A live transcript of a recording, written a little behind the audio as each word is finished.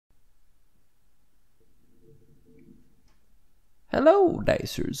Hello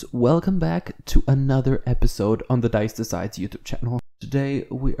Dicers, welcome back to another episode on the DiceDecides YouTube channel. Today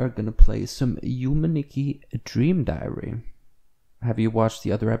we are gonna play some YumeNikki Dream Diary. Have you watched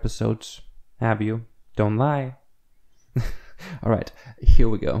the other episodes? Have you? Don't lie. Alright, here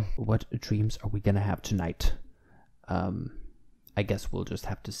we go. What dreams are we gonna have tonight? I guess we'll just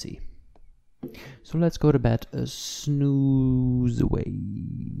have to see. So let's go to bed. Snooze away.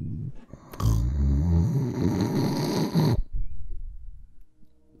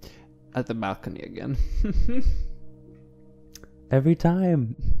 At the balcony again. Every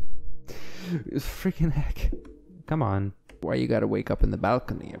time. Freaking heck. Come on. Why you gotta wake up in the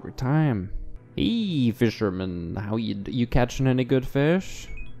balcony every time? Hey, fisherman. How you catching any good fish?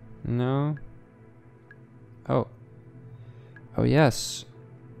 No? Oh. Oh, yes.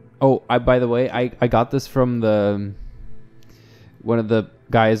 Oh, by the way, I got this from one of the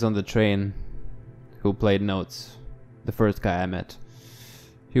guys on the train who played notes. The first guy I met.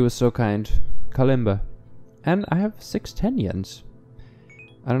 He was so kind. Kalimba. And I have 610 yens.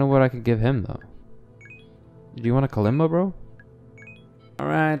 I don't know what I could give him, though. Do you want a Kalimba, bro?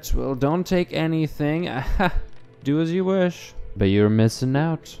 Alright, well, don't take anything. Do as you wish. But you're missing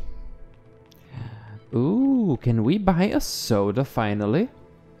out. Ooh, can we buy a soda, finally?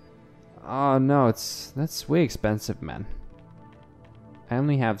 Oh, no, that's way expensive, man. I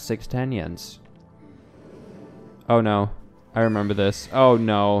only have 610 yens. Oh, no. I remember this. Oh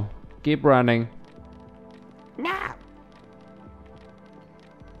no. Keep running. No!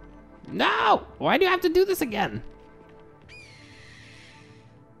 No! Why do you have to do this again?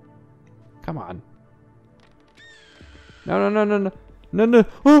 Come on. No, no, no, no, no. No, no.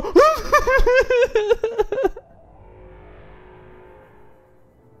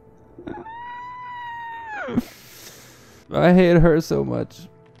 I hate her so much.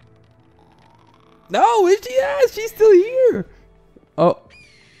 No, is she? Yeah, she's still here. Oh,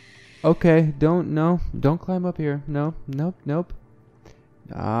 okay. Don't climb up here. No, nope, nope.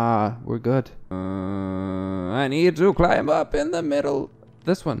 Ah, we're good. I need to climb up in the middle.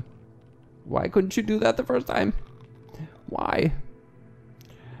 This one. Why couldn't you do that the first time? Why?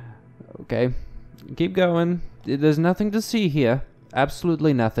 Okay, keep going. There's nothing to see here.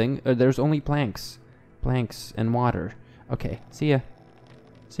 Absolutely nothing. There's only planks and water. Okay, see ya.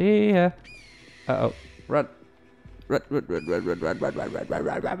 See ya. Uh-oh. Run. Run.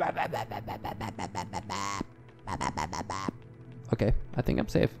 Okay, I think I'm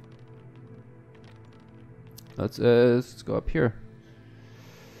safe. Let's go up here.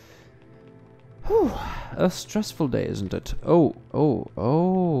 Whew. A stressful day, isn't it? Oh,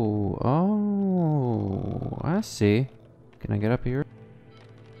 I see. Can I get up here?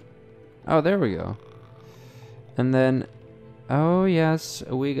 Oh, there we go. And then... oh yes,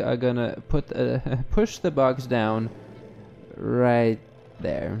 we are gonna push the box down right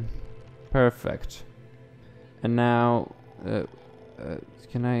there. Perfect. And now,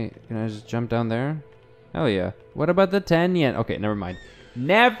 can I just jump down there? Hell yeah. What about the 10 yen? Okay, never mind.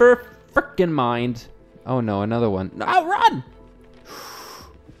 Never frickin' mind. Oh no, another one. No, run!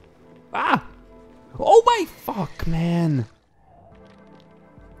 Ah! Oh my fuck, man.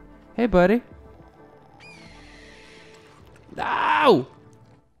 Hey, buddy. No!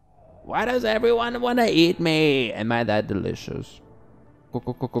 Why does everyone want to eat me? Am I that delicious?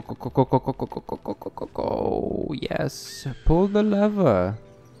 Yes. Pull the lever.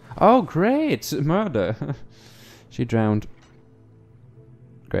 Oh, great. Murder. She drowned.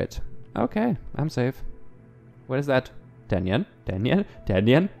 Great. Okay, I'm safe. What is that? 10 yen? 10 yen? 10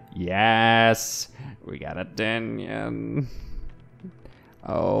 yen? Yes! We got a 10 yen.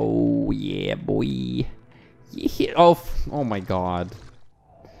 Oh, yeah, boy. Yeah. Oh my god.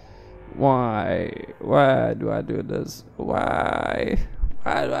 Why do I do this? Why do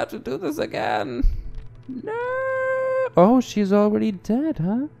I have to do this again? No. Oh, she's already dead,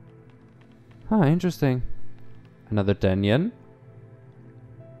 huh? Huh, interesting. Another 10 yen.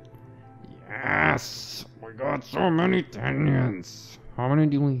 Yes, we got so many 10 yens. How many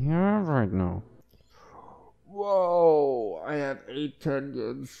do we have right now? Whoa, I have 8 10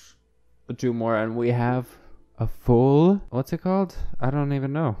 yens. 2 more and we have a full... what's it called? I don't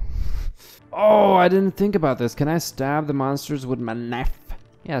even know. Oh, I didn't think about this. Can I stab the monsters with my knife?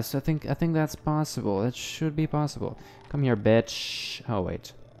 Yes, I think that's possible. It should be possible. Come here, bitch. Oh,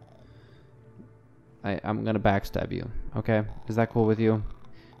 wait. I'm gonna backstab you. Okay? Is that cool with you?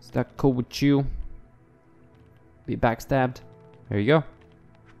 Is that cool with you? Be backstabbed. There you go.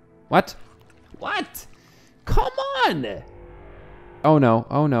 What? What? Come on! Oh no,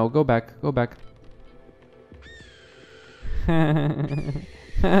 oh no. Go back, go back.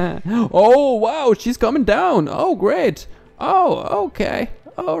 Oh, wow, she's coming down. Oh, great. Oh, okay.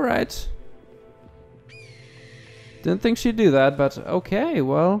 Alright. Didn't think she'd do that, but okay,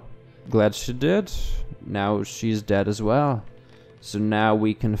 well. Glad she did. Now she's dead as well. So now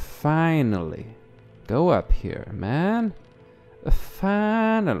we can finally go up here, man.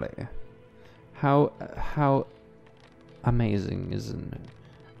 Finally. How amazing, isn't it?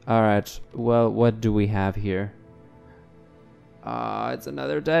 Alright, well, what do we have here? It's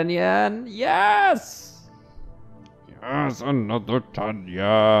another 10 yen. Yes! Yes, another 10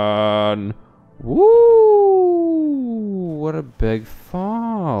 yen. Woo! What a big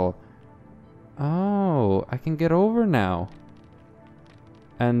fall. Oh, I can get over now.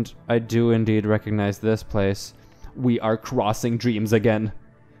 And I do indeed recognize this place. We are crossing dreams again.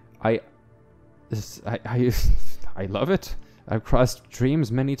 I love it. I've crossed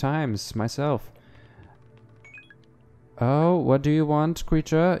dreams many times myself. Oh, what do you want,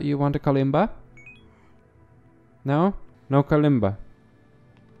 creature? You want a kalimba? No? No kalimba.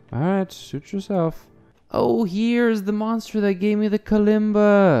 Alright, suit yourself. Oh, here's the monster that gave me the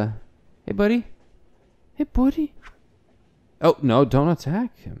kalimba. Hey, buddy. Hey, buddy. Oh, no, don't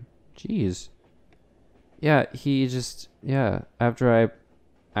attack him. Jeez. Yeah, he just... Yeah, after I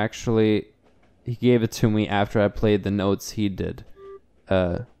actually... He gave it to me after I played the notes he did.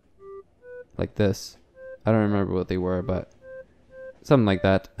 Like this. I don't remember what they were, but... Something like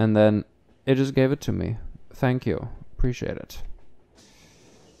that. And then it just gave it to me. Thank you. Appreciate it.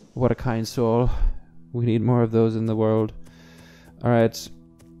 What a kind soul. We need more of those in the world. Alright.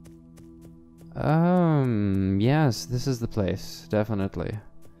 Yes, this is the place. Definitely.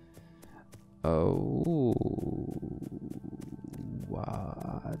 Oh.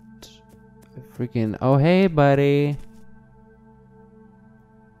 What? Freaking... Oh, hey, buddy.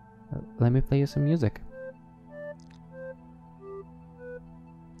 Let me play you some music.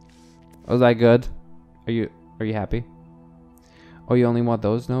 Was that good? Are you happy? Oh, you only want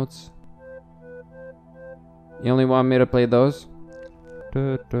those notes? You only want me to play those?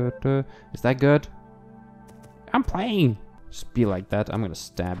 Is that good? I'm playing! Just be like that. I'm gonna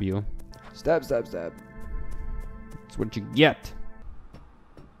stab you. Stab, stab, stab. That's what you get.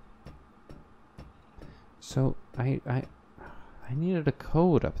 So, I needed a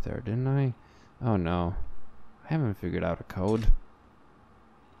code up there, didn't I? Oh no. I haven't figured out a code.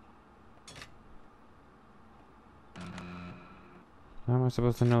 How am I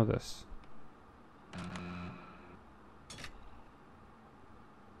supposed to know this?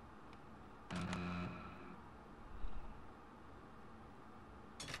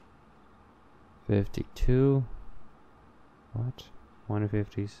 $52. What?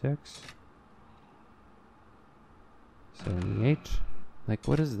 156. 78. Like,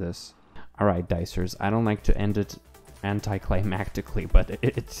 what is this? Alright, Dicers. I don't like to end it anticlimactically, but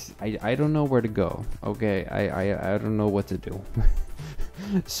I don't know where to go. Okay, I don't know what to do.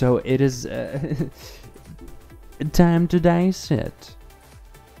 So it is time to dice it.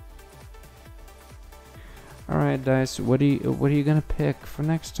 Alright, Dice, what are you gonna pick for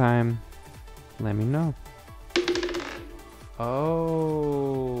next time? Let me know.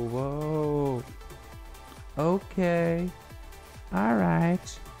 Oh, whoa. Okay.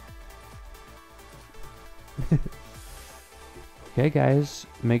 Alright. Okay, guys,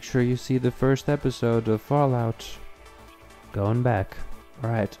 make sure you see the first episode of Fallout. Going back.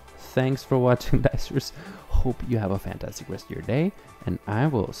 Alright, thanks for watching, Dicers. Hope you have a fantastic rest of your day, and I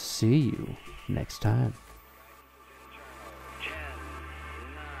will see you next time. 10,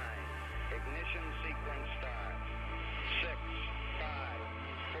 9, ignition sequence start. 6, 5,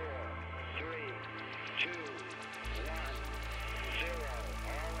 4, 3, 2,